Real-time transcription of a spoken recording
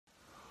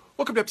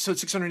Welcome to episode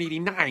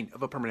 689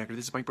 of Apartment Hacker.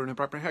 This is Mike Burnham,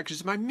 Apartment Hackers.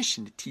 It's my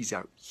mission to tease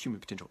out human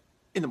potential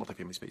in the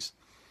multifamily space.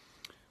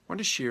 I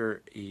wanted to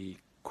share a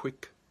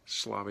quick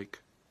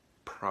Slavic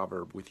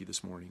proverb with you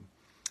this morning.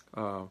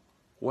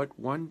 What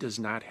one does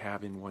not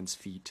have in one's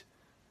feet,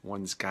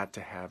 one's got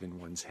to have in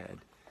one's head.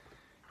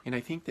 And I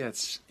think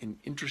that's an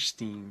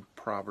interesting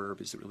proverb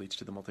as it relates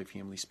to the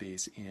multifamily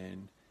space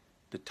and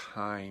the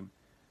time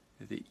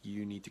that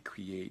you need to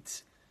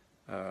create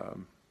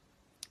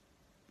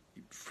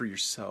for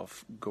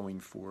yourself going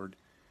forward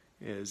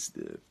as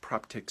the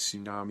PropTech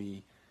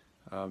tsunami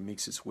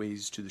makes its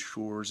ways to the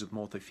shores of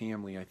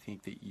multifamily. I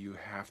think that you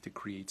have to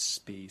create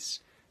space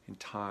and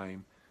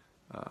time,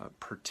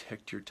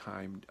 protect your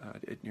time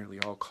at nearly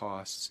all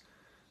costs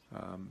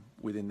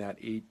within that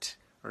 8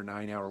 or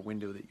 9 hour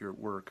window that you're at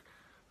work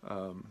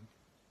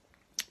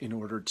in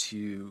order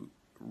to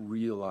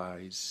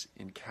realize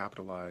and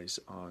capitalize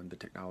on the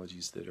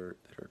technologies that are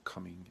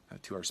coming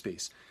to our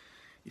space.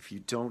 If you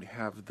don't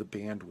have the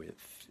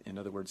bandwidth, in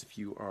other words, if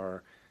you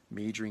are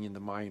majoring in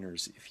the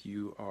minors, if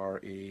you are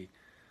a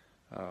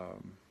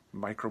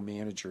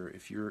micromanager,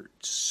 if you're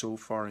so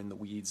far in the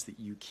weeds that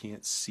you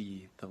can't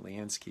see the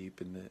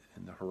landscape and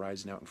the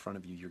horizon out in front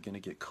of you, you're going to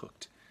get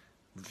cooked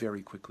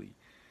very quickly.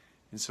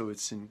 And so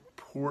it's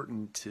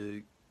important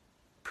to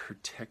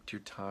protect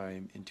your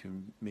time and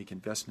to make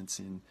investments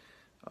in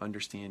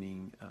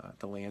understanding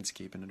the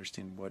landscape and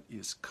understand what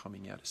is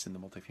coming at us in the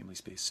multifamily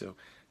space. So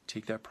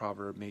take that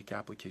proverb, make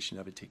application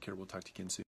of it. Take care. We'll talk to you again soon.